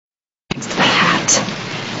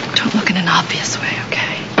it. Don't look in an obvious way,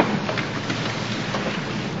 okay?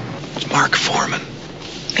 It's Mark Foreman.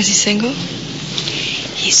 Is he single?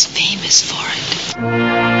 He's famous for it.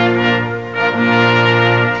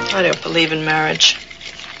 I don't believe in marriage.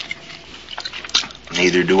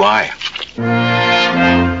 Neither do I.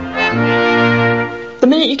 The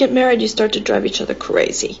minute you get married, you start to drive each other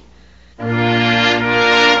crazy.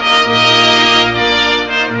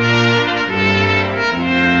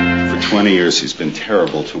 For 20 years, he's been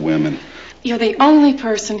terrible to women. You're the only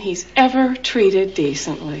person he's ever treated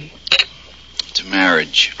decently. It's a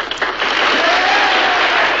marriage.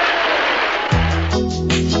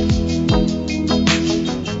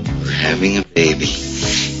 We're having a baby.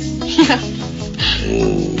 Yeah.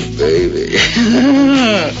 Oh, baby.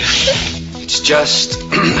 It's just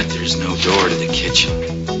that there's no door to the kitchen.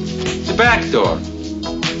 The back door.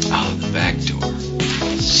 Oh, the back door.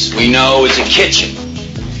 We know it's a kitchen.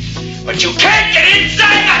 But you can't get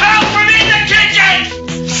inside the house from in the kitchen!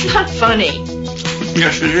 It's not funny.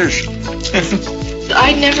 Yes, it is.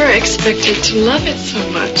 I never expected to love it so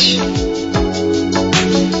much.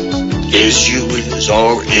 Is you is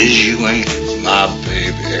or is you ain't my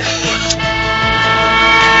baby.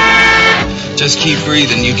 Just keep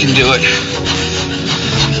breathing. You can do it.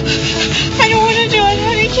 I don't want to do it,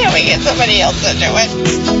 honey. Can't we get somebody else to do it?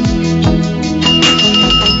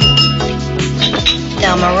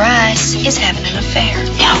 Thelma Rice is having an affair.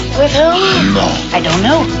 No. With whom? No. I don't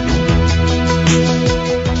know.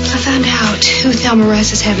 I found out who Thelma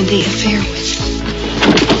Rice is having the affair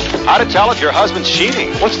with. How to tell if your husband's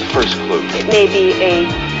cheating? What's the first clue? It may be a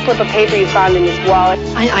slip of paper you found in his wallet.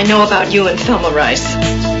 I know about you and Thelma Rice.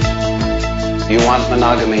 You want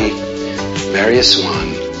monogamy? Marry a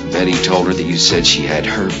swan. Betty told her that you said she had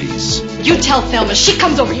herpes. You tell Thelma she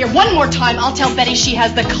comes over here one more time, I'll tell Betty she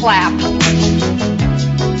has the clap.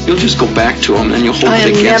 You'll just go back to him and you'll hold it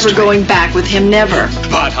against I am never her. going back with him, never.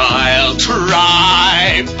 But I'll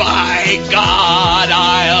try, by God,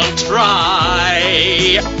 I'll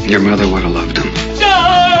try. Your mother would have loved him.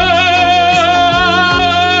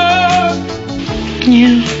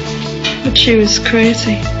 Yeah, but she was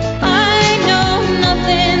crazy.